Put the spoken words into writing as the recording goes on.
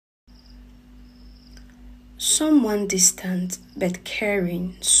Someone distant but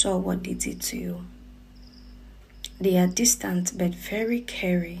caring saw what they did to you. They are distant but very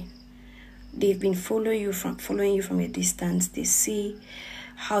caring. They've been following you from a distance. They see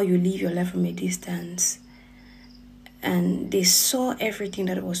how you live your life from a distance. And they saw everything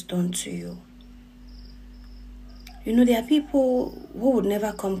that was done to you. You know, there are people who would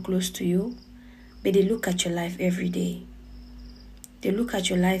never come close to you, but they look at your life every day. They look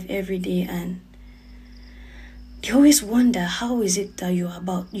at your life every day and they always wonder, how is it that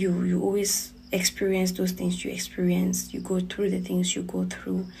you always experience those things you experience, you go through the things you go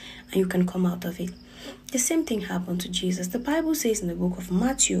through, and you can come out of it. The same thing happened to Jesus. The Bible says in the book of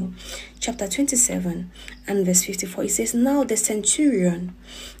Matthew, chapter 27 and verse 54, it says, "Now the centurion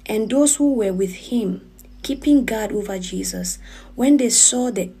and those who were with him, keeping guard over Jesus, when they saw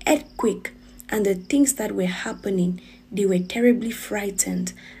the earthquake and the things that were happening, they were terribly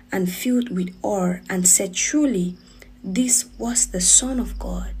frightened and filled with awe and said, 'Truly, this was the Son of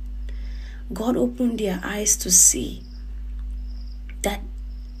God.'" God opened their eyes to see that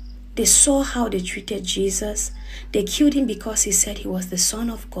they saw how they treated Jesus. They killed him because he said he was the Son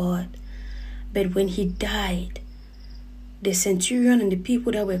of God. But when he died, the centurion and the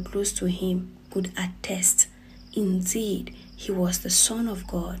people that were close to him could attest, indeed, he was the Son of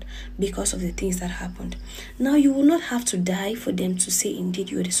God because of the things that happened. Now, you will not have to die for them to say, indeed,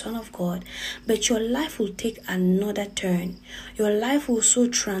 you are the Son of God. But your life will take another turn. Your life will so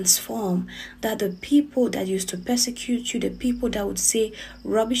transform that the people that used to persecute you, the people that would say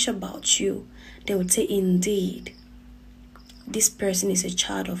rubbish about you, they would say, indeed, this person is a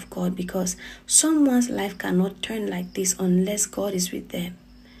child of God, because someone's life cannot turn like this unless God is with them.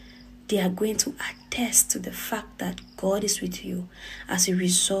 They are going to attest to the fact that God is with you as a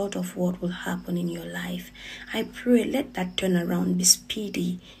result of what will happen in your life. I pray, let that turnaround be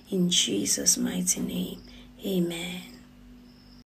speedy in Jesus' mighty name. Amen.